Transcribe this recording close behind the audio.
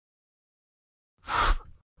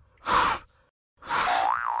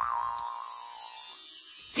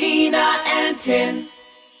Tina and Tin.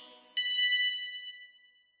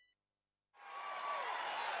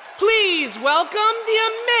 Please welcome the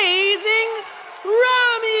amazing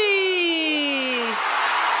RAMI!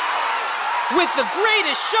 With the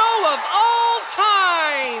greatest show of all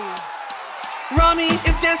time! RAMI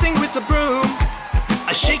is dancing with the broom,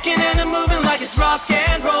 a shaking and a moving like it's rock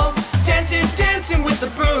and roll. Dancing, dancing with the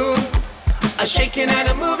broom, a shaking and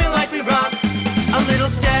a moving like we rock. A little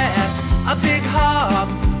step, a big hop,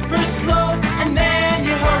 first slow and then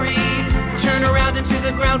you hurry. Turn around into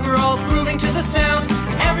the ground, we're all grooving to the sound.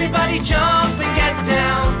 Everybody jump and get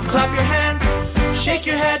down. Clap your hands, shake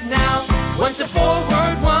your head now. One step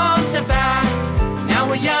forward, one step back. Now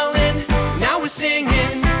we're yelling, now we're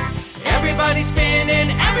singing. Everybody's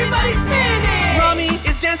spinning, everybody's spinning. RAMI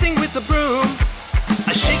is dancing with the broom,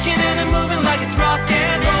 a shaking and a moving like it's rock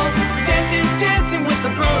and roll. Dancing, dancing with the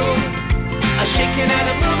broom, a shaking and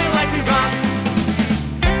a moving like we rock.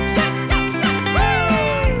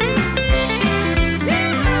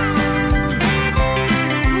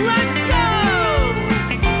 Let's go!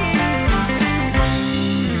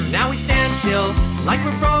 Now we stand still like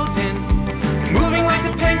we're frozen, moving like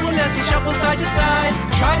the penguin as we shuffle side to side.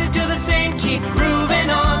 Try to do the same, keep grooving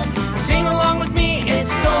on. Sing along with me,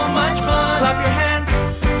 it's so much fun. Clap your hands,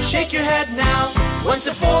 shake your head now. One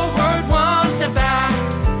step forward, one step back.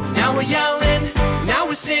 Now we're yelling, now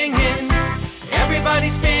we're singing.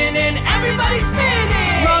 Everybody's spinning, everybody's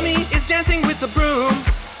spinning. RAMI is dancing with the broom,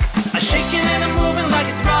 a shaking and a moving like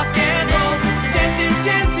it's rock and roll. Dancing,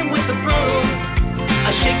 dancing with the broom,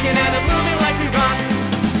 a shaking and a moving like we rock.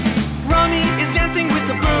 RAMI is dancing with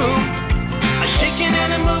the broom, a shaking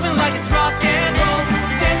and a moving like it's rock and roll.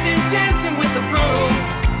 Dancing, dancing with the broom,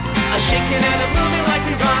 a shaking and a moving like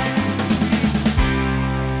we rock.